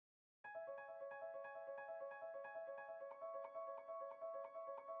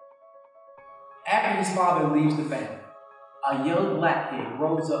After his father leaves the family, a young black kid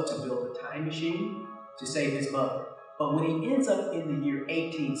grows up to build a time machine to save his mother. But when he ends up in the year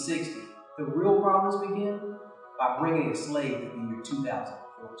 1860, the real problems begin by bringing a slave to the year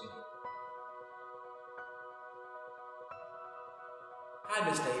 2014. Hi,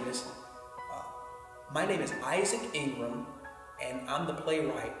 Ms. Davis. My name is Isaac Ingram, and I'm the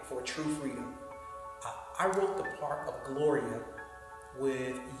playwright for True Freedom. I wrote the part of Gloria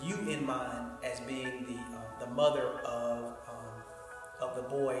with you in mind as being the mother of the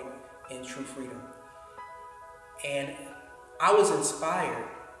boy in True Freedom. And I was inspired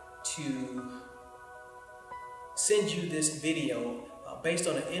to send you this video based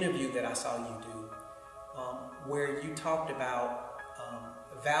on an interview that I saw you do, where you talked about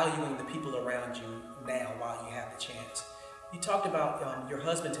valuing the people around you now while you have the chance. You talked about your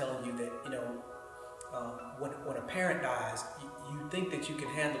husband telling you that, when a parent dies, you think that you can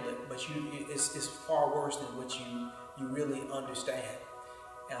handle it, but it's far worse than what you really understand.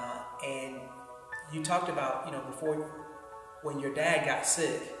 And you talked about, before, when your dad got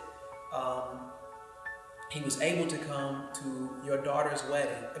sick, he was able to come to your daughter's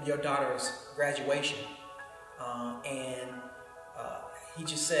wedding, your daughter's graduation, and he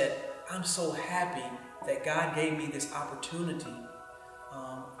just said, "I'm so happy that God gave me this opportunity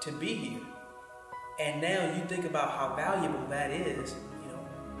to be here." And now you think about how valuable that is.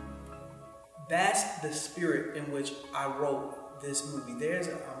 That's the spirit in which I wrote this movie.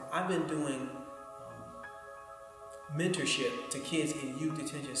 I've been doing mentorship to kids in youth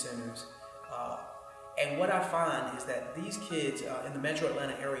detention centers, and what I find is that these kids in the Metro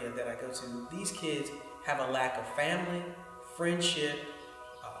Atlanta area that I go to, these kids have a lack of family, friendship,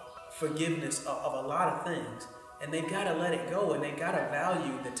 forgiveness of a lot of things, and they've got to let it go, and they've got to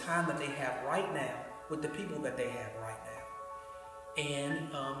value the time that they have right now with the people that they have right now. And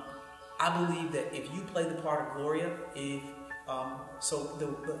I believe that if you play the part of Gloria,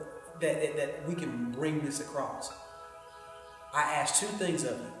 that we can bring this across. I ask two things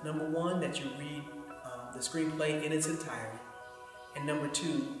of you. Number one, that you read the screenplay in its entirety, and number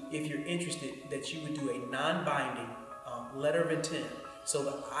two, if you're interested, that you would do a non-binding letter of intent, so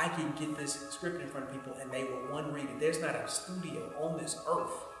that I can get this script in front of people and they will, one, read it. There's not a studio on this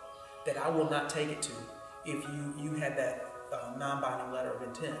earth that I will not take it to if you had that non-binding letter of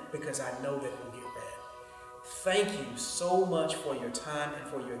intent, because I know that it will get read. Thank you so much for your time and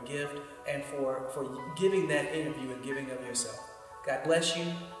for your gift and for giving that interview and giving of yourself. God bless you.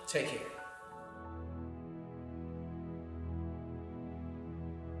 Take care.